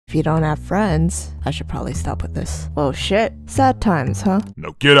If you don't have friends, I should probably stop with this. Oh shit. Sad times, huh?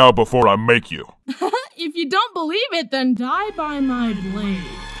 Now get out before I make you. If you don't believe it, then die by my blade.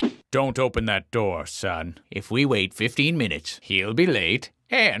 Don't open that door, son. If we wait 15 minutes, he'll be late,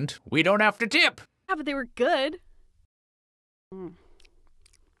 and we don't have to tip. Yeah, but they were good. Don't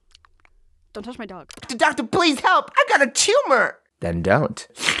touch my dog. Doctor, please help! I got a tumor! Then don't.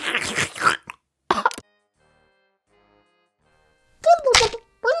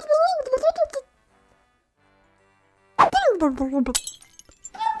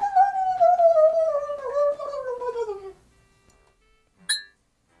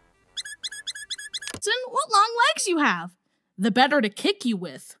 What long legs you have? The better to kick you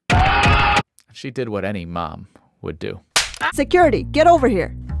with. She did what any mom would do. Security, get over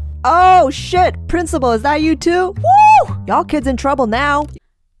here. Oh shit, Principal, is that you too? Woo! Y'all kids in trouble now.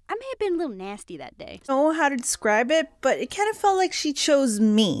 I may have been a little nasty that day. I don't know how to describe it, but it kind of felt like she chose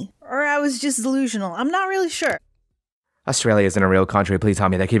me. Or I was just delusional. I'm not really sure. Australia isn't a real country. Please tell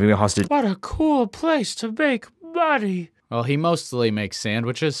me they're keeping me hostage. What a cool place to make money. Well, he mostly makes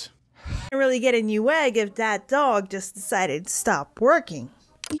sandwiches. I really get a new egg if that dog just decided to stop working.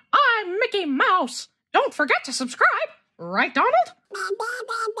 I'm Mickey Mouse. Don't forget to subscribe. Right, Donald?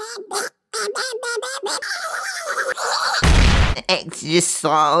 Extra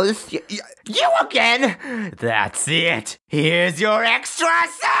sauce. You again? That's it. Here's your extra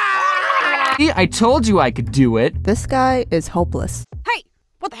sauce! I told you I could do it. This guy is hopeless. Hey,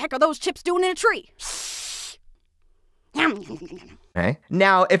 what the heck are those chips doing in a tree? Okay.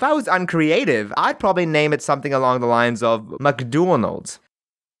 Now, if I was uncreative, I'd probably name it something along the lines of McDonald's.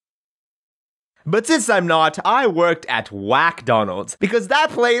 But since I'm not, I worked at Whack-Donald's, because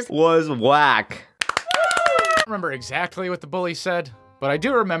that place was whack. I don't remember exactly what the bully said, but I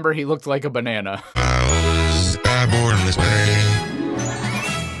do remember he looked like a banana.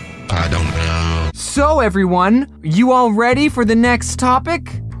 I don't know. So everyone, you all ready for the next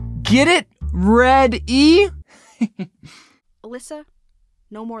topic? Get it? Red E? Alyssa,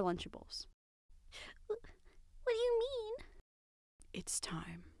 no more Lunchables. What do you mean? It's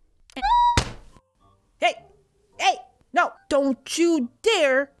time. Hey, no, don't you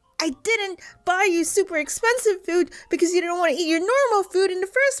dare. I didn't buy you super expensive food because you didn't want to eat your normal food in the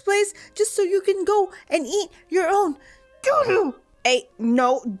first place, just so you can go and eat your own doo-doo. Hey,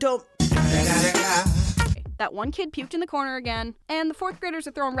 no, don't. That one kid puked in the corner again, and the 4th graders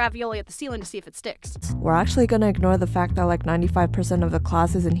are throwing ravioli at the ceiling to see if it sticks. We're actually gonna ignore the fact that like 95% of the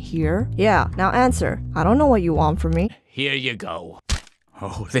class is in here? Yeah, now answer. I don't know what you want from me. Here you go.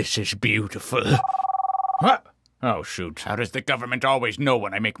 Oh, this is beautiful. Huh? Oh, shoot. How does the government always know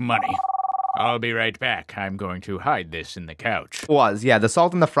when I make money? I'll be right back. I'm going to hide this in the couch. Yeah, the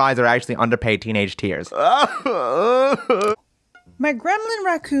salt and the fries are actually underpaid teenage tears. My gremlin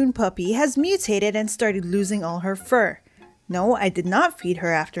raccoon puppy has mutated and started losing all her fur. No, I did not feed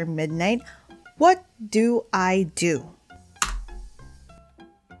her after midnight. What do I do?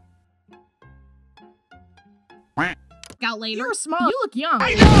 Out later. You're small. You look young.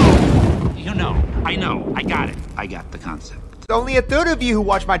 I know. I got it. I got the concept. Only a third of you who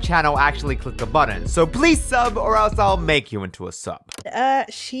watch my channel actually click the button, so please sub or else I'll make you into a sub.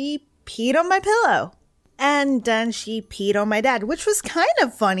 She peed on my pillow. And then she peed on my dad, which was kind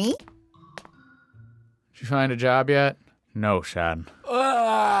of funny. Did you find a job yet? No, Sean.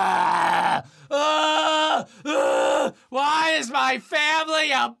 Why is my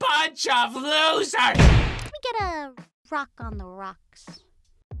family a bunch of losers? We get a rock on the rocks.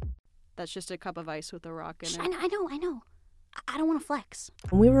 That's just a cup of ice with a rock in it. I know. I don't want to flex.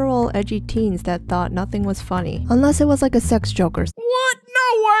 We were all edgy teens that thought nothing was funny. Unless it was like a sex joke or something. What?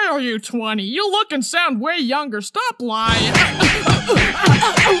 No way are you 20. You look and sound way younger. Stop lying.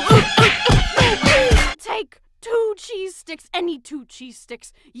 Take 2 cheese sticks, any 2 cheese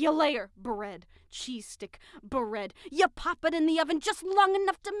sticks. You layer bread, cheese stick, bread. You pop it in the oven just long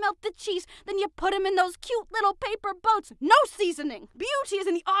enough to melt the cheese. Then you put them in those cute little paper boats. No seasoning. Beauty is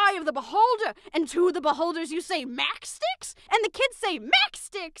in the eye of the beholder. And to the beholders you say Mac sticks, and the kids say Mac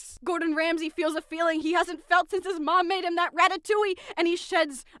sticks. Gordon Ramsay feels a feeling he hasn't felt since his mom made him that ratatouille, and he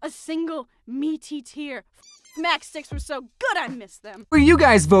sheds a single meaty tear. Mac sticks were so good I miss them. Who are you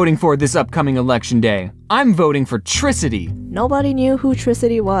guys voting for this upcoming election day? I'm voting for Tricity. Nobody knew who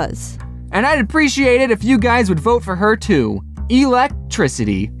Tricity was. And I'd appreciate it if you guys would vote for her too.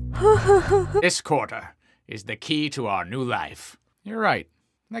 Electricity. This quarter is the key to our new life. You're right.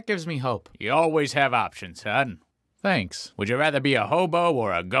 That gives me hope. You always have options, son. Thanks. Would you rather be a hobo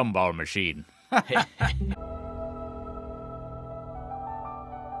or a gumball machine?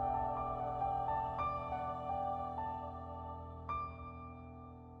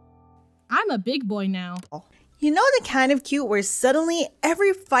 I'm a big boy now. You know the kind of cute where suddenly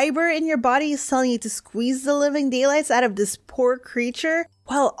every fiber in your body is telling you to squeeze the living daylights out of this poor creature,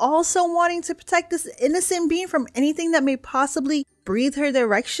 while also wanting to protect this innocent being from anything that may possibly breathe her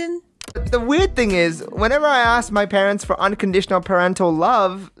direction? The weird thing is, whenever I asked my parents for unconditional parental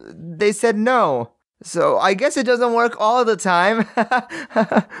love, they said no. So I guess it doesn't work all the time. And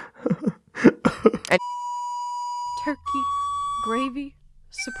Turkey, gravy,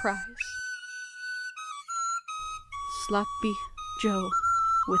 surprise. Sloppy Joe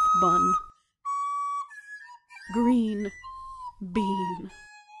with bun. Green bean.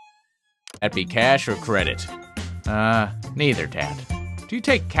 That be cash or credit? Neither, Dad. Do you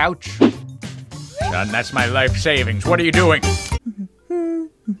take couch? Son, that's my life savings. What are you doing?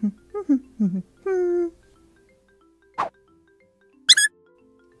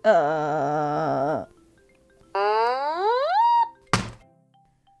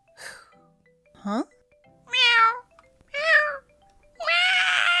 Huh?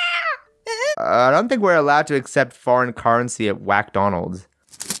 I don't think we're allowed to accept foreign currency at Whackdonald's.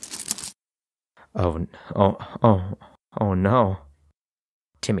 Oh no.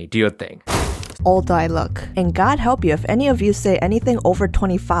 Timmy, do your thing. Old die look. And God help you if any of you say anything over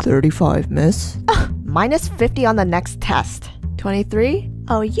 25. 35, miss. Minus 50 on the next test. 23?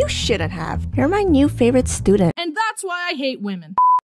 Oh, you shouldn't have. You're my new favorite student. And that's why I hate women.